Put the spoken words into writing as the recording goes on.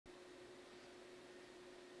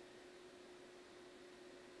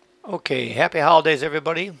Okay, happy holidays,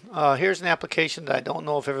 everybody. Here's an application that I don't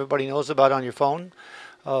know if everybody knows about on your phone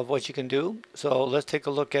of what you can do. So let's take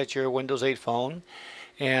a look at your Windows 8 phone.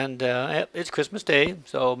 And it's Christmas Day,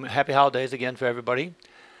 so happy holidays again for everybody.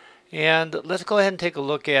 And let's go ahead and take a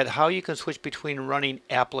look at how you can switch between running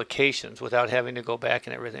applications without having to go back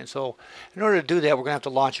and everything. So in order to do that, we're going to have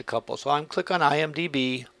to launch a couple. So I'm click on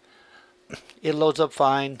IMDb. It loads up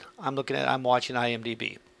fine. I'm watching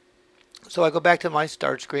IMDb. So I go back to my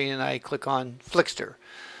start screen and I click on Flickster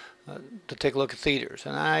to take a look at theaters.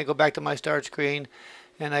 And I go back to my start screen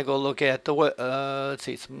and I go look at the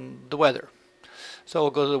the weather. So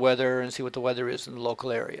we'll go to the weather and see what the weather is in the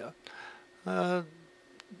local area.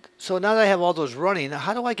 So now that I have all those running,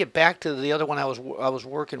 how do I get back to the other one I was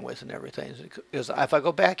working with and everything? Because if I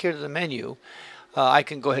go back here to the menu, I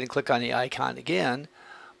can go ahead and click on the icon again.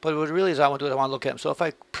 But what it really is I want to do is I want to look at them. So if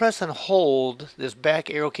I press and hold this back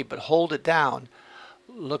arrow key, but hold it down,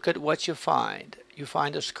 look at what you find. You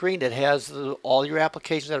find a screen that has all your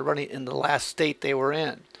applications that are running in the last state they were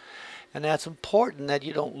in. And that's important that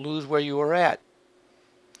you don't lose where you were at.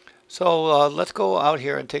 So let's go out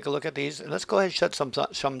here and take a look at these. And let's go ahead and shut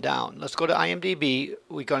some down. Let's go to IMDb.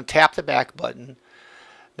 We're going to tap the back button.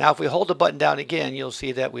 Now if we hold the button down again, you'll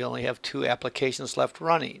see that we only have 2 applications left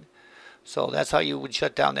running. So that's how you would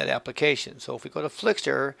shut down that application. So if we go to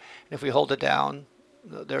Flickster, and if we hold it down,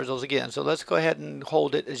 there's those again. So let's go ahead and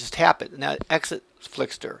hold it and just tap it. And now exit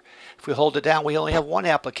Flickster. If we hold it down, we only have 1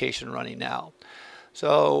 application running now.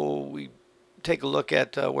 So we take a look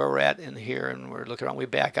at where we're at in here, and we're looking around. We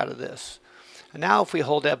back out of this. And now if we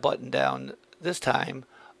hold that button down this time,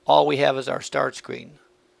 all we have is our start screen.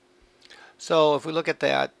 So if we look at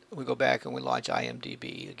that, we go back and we launch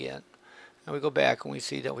IMDb again. And we go back and we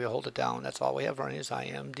see that we hold it down. That's all we have running is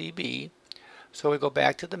IMDb. So we go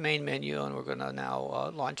back to the main menu and we're going to now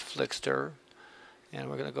launch Flickster. And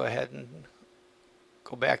we're going to go ahead and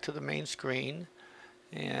go back to the main screen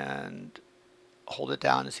and hold it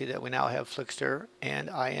down and see that we now have Flickster and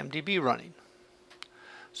IMDb running.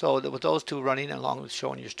 So with those 2 running along with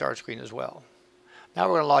showing your start screen as well. Now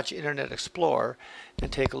we're going to launch Internet Explorer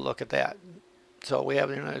and take a look at that. So we have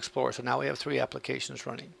Internet Explorer. So now we have 3 applications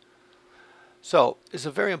running. So it's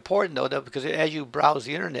very important though that because as you browse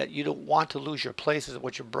the internet, you don't want to lose your places of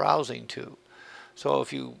what you're browsing to. So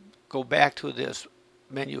if you go back to this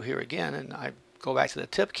menu here again, and I go back to the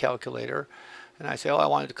tip calculator, and I say, oh, I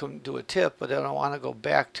wanted to come do a tip, but then I want to go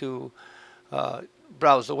back to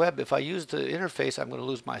browse the web. If I use the interface, I'm going to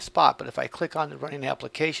lose my spot. But if I click on the running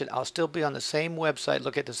application, I'll still be on the same website,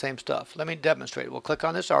 look at the same stuff. Let me demonstrate. We'll click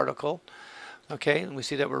on this article. Okay, and we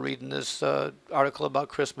see that we're reading this article about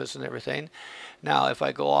Christmas and everything. Now, if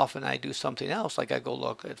I go off and I do something else, like I go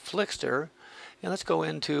look at Flickster, and let's go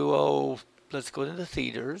into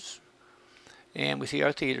theaters, and we see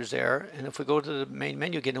our theaters there. And if we go to the main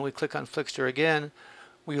menu again and we click on Flickster again,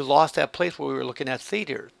 we lost that place where we were looking at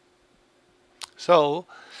theaters. So,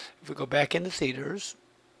 if we go back into theaters,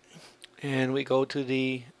 and we go to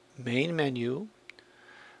the main menu,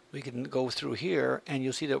 we can go through here and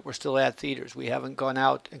you'll see that we're still at theaters. We haven't gone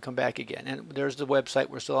out and come back again. And there's the website.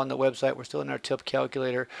 We're still on the website. We're still in our tip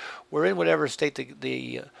calculator. We're in whatever state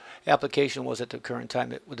the application was at the current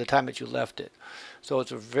time, at the time that you left it. So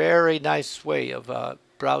it's a very nice way of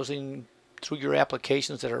browsing through your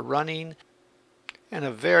applications that are running, and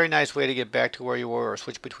a very nice way to get back to where you were or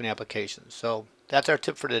switch between applications. So that's our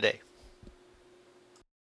tip for today.